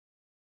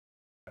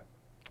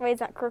Wait, it's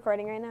not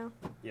recording right now?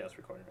 Yeah, it's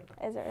recording right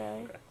now. Is it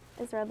really? Okay.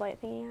 Is the red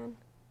light thingy on?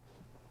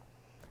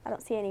 I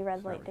don't see any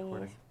red light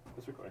thingies.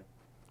 It's recording.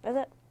 Is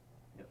it?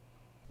 Yep.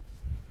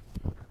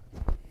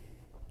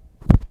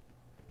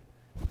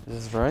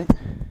 Is this right?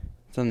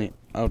 It's on the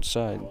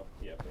outside. Well,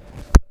 yeah.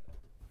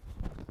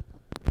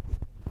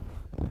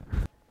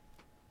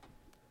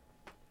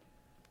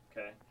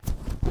 Okay.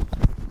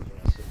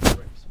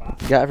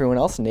 You got everyone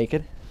else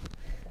naked.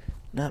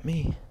 Not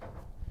me.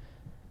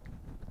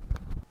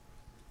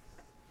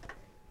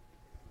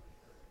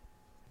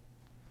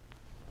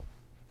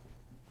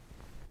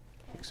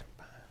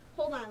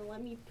 Hold on,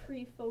 let me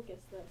pre-focus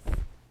this.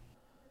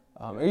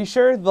 Are you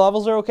sure the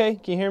levels are okay?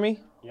 Can you hear me?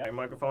 Yeah, your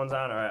microphone's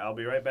on. All right, I'll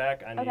be right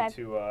back. I need Okay.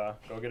 to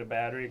go get a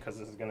battery because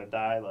this is going to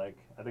die. Like,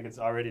 I think it's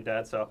already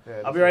dead, so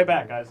Yeah, I'll be right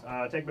back, guys.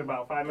 Take me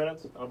about 5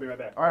 minutes. I'll be right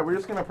back. All right, we're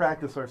just going to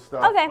practice our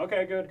stuff. Okay.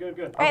 Okay,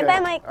 good. All right, bye,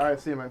 Mike. All right,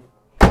 see you, man.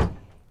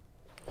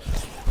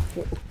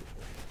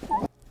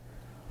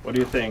 What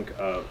do you think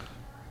of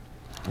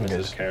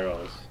Mrs.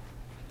 Carroll's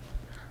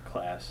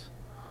class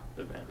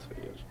advance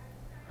videos?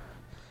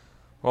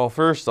 Well,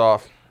 first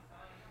off,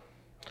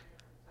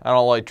 I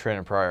don't like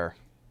Trina Pryor.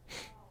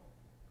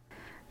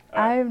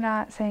 I'm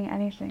not saying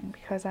anything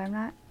because I'm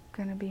not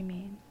going to be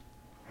mean.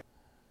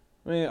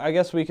 I mean, I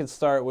guess we could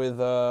start with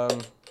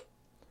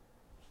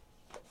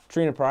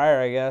Trina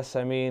Pryor, I guess.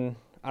 I mean,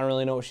 I don't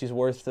really know what she's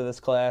worth to this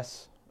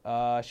class.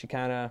 She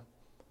kind of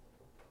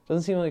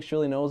doesn't seem like she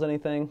really knows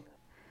anything.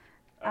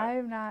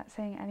 I'm not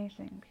saying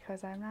anything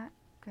because I'm not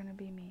going to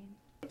be mean.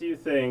 What do you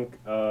think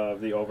of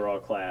the overall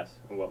class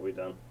and what we've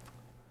done?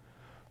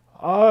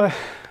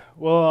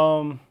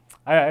 Well,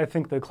 I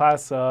think the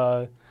class,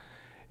 it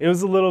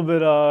was a little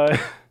bit,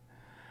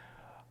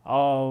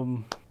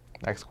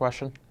 Next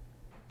question.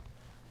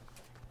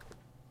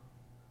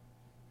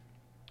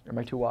 Am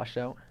I too washed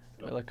out?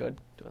 Do I look good?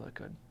 Do I look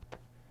good?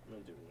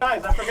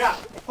 Guys, I forgot.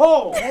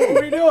 Oh, what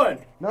are you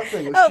doing?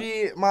 Nothing. Oh.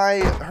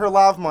 Her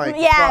lav mic.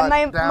 Yeah, got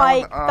my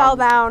down, mic fell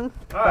down.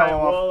 All right, Fell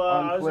off well,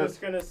 on I was clip.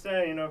 just going to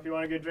say, you know, if you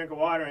want to get a drink of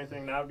water or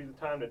anything, now would be the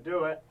time to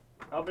do it.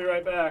 I'll be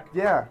right back.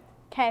 Yeah.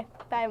 Okay,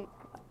 bye.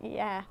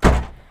 Yeah.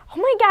 Oh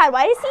my God,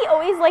 why does he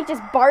always like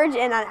just barge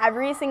in on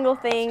every single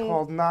thing? It's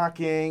called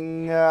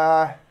knocking.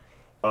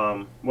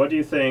 What do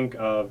you think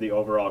of the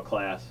overall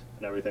class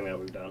and everything that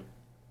we've done?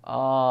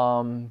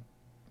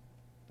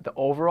 The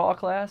overall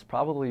class,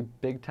 probably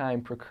big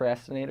time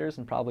procrastinators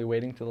and probably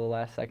waiting till the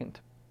last second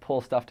to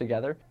pull stuff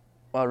together.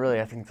 Well, really,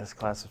 I think this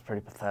class is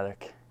pretty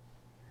pathetic.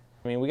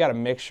 I mean, we got a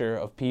mixture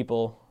of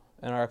people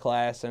in our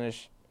class, and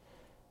it's,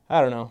 I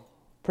don't know,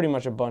 pretty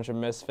much a bunch of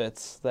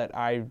misfits that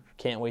I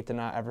can't wait to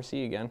not ever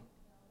see again.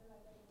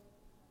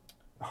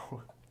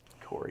 Oh,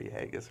 Corey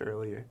Haggis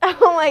earlier.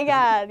 Oh my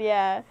God,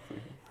 yeah.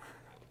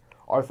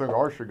 I think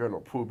I should get a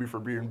poopy for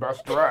being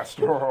best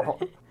dressed.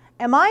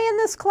 Am I in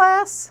this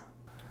class?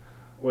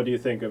 What do you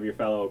think of your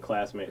fellow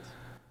classmates?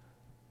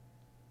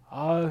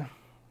 I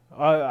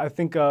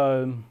think,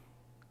 I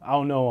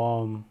don't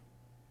know,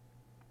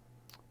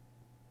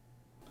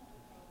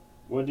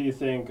 What do you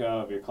think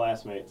of your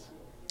classmates?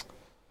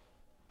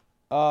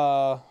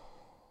 Well,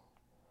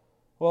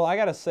 I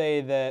gotta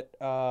say that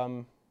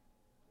probably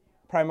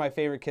my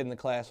favorite kid in the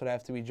class would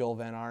have to be Joel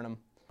Van Arnhem.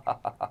 I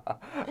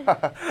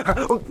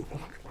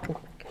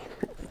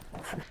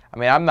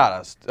mean, I'm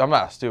not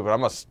stupid.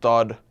 I'm a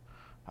stud.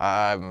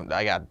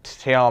 I got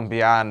talent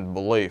beyond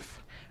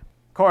belief.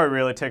 Corey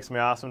really ticks me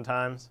off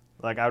sometimes.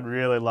 Like, I'd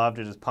really love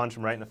to just punch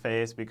him right in the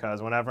face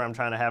because whenever I'm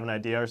trying to have an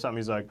idea or something,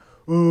 he's like,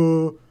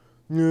 I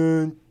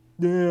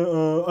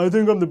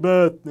think I'm the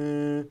best.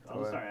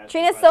 I'm sorry.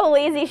 Trina's so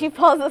lazy she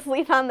falls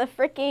asleep on the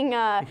freaking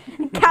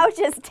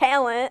couch's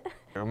talent.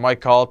 Mike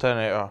Carlton,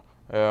 yeah,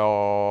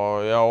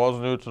 I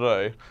wasn't new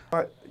today.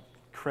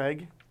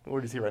 Craig,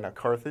 where is he right now?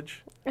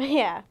 Carthage?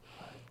 Yeah.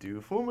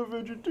 Dude, I'm a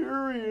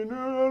vegetarian.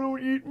 I don't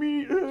eat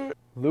meat.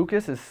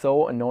 Lucas is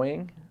so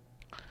annoying.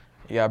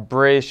 You got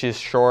Bray, she's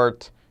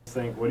short.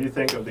 What do you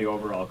think of the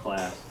overall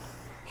class?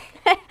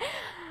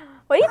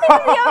 What do you think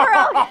of the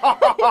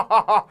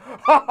overall?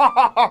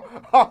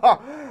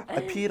 I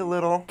peed a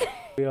little.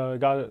 we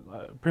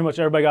got, pretty much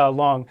everybody got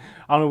along.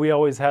 I don't know, we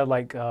always had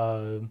like,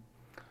 I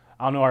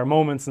don't know, our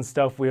moments and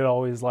stuff. We had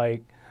always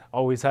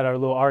had our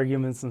little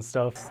arguments and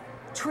stuff.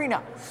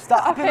 Trina,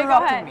 stop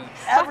interrupting me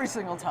every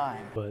single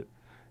time. But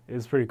it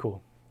was pretty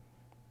cool.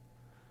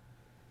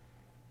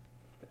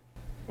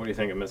 What do you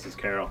think of Mrs.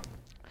 Carroll?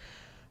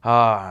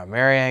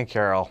 Marianne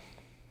Carroll.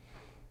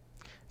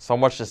 So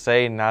much to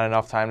say, not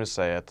enough time to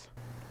say it.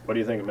 What do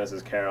you think of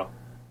Mrs. Carroll?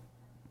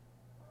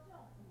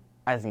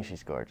 I think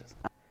she's gorgeous.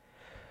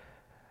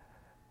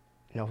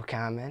 No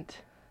comment.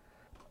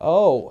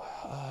 Oh,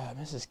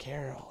 Mrs.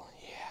 Carroll.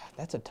 Yeah,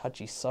 that's a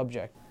touchy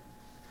subject.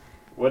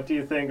 What do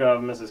you think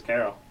of Mrs.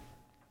 Carroll?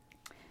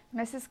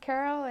 Mrs.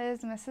 Carroll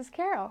is Mrs.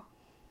 Carroll.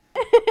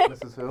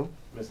 Mrs. Who?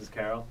 Mrs.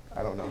 Carroll?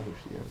 I don't know who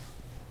she is.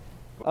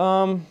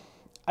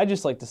 I'd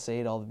just like to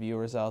say to all the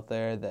viewers out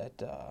there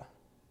that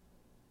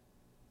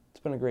it's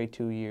been a great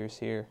 2 years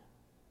here.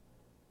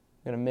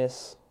 I'm going to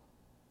miss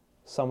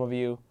some of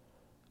you.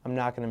 I'm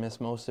not going to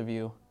miss most of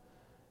you.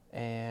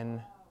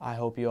 and I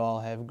hope you all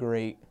have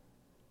great,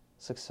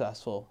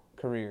 successful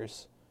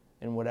careers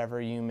in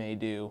whatever you may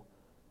do.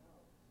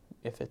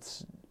 If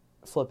it's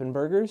flipping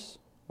burgers,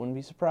 wouldn't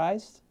be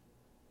surprised.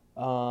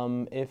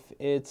 If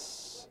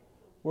it's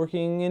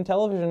working in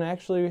television,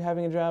 actually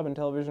having a job in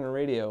television or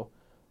radio,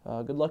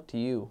 good luck to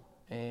you.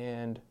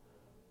 And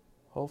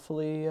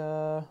hopefully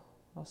I'll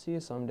see you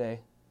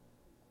someday.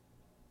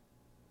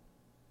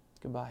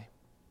 Goodbye.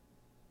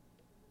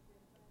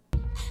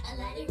 I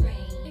let it rain,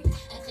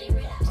 I clear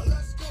it out. I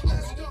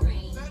let it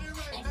rain,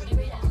 I clear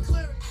it out.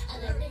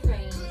 I let it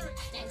rain,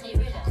 I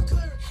clear it out.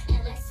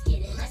 And let's get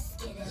it, let's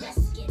get it,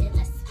 let's get it,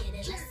 let's get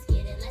it, let's get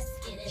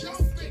it,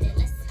 let's get it,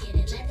 let's get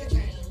it, let's get it.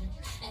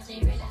 Let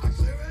it rain, I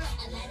clear it out.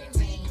 I let it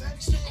rain, I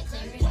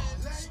clear it out.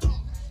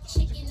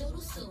 Chicken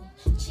noodle soup,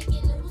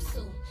 chicken noodle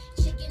soup,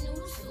 chicken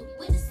noodle soup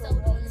with a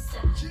soda on the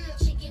side.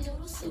 Chicken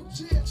noodle soup,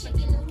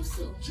 chicken noodle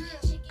soup.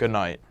 Good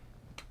night.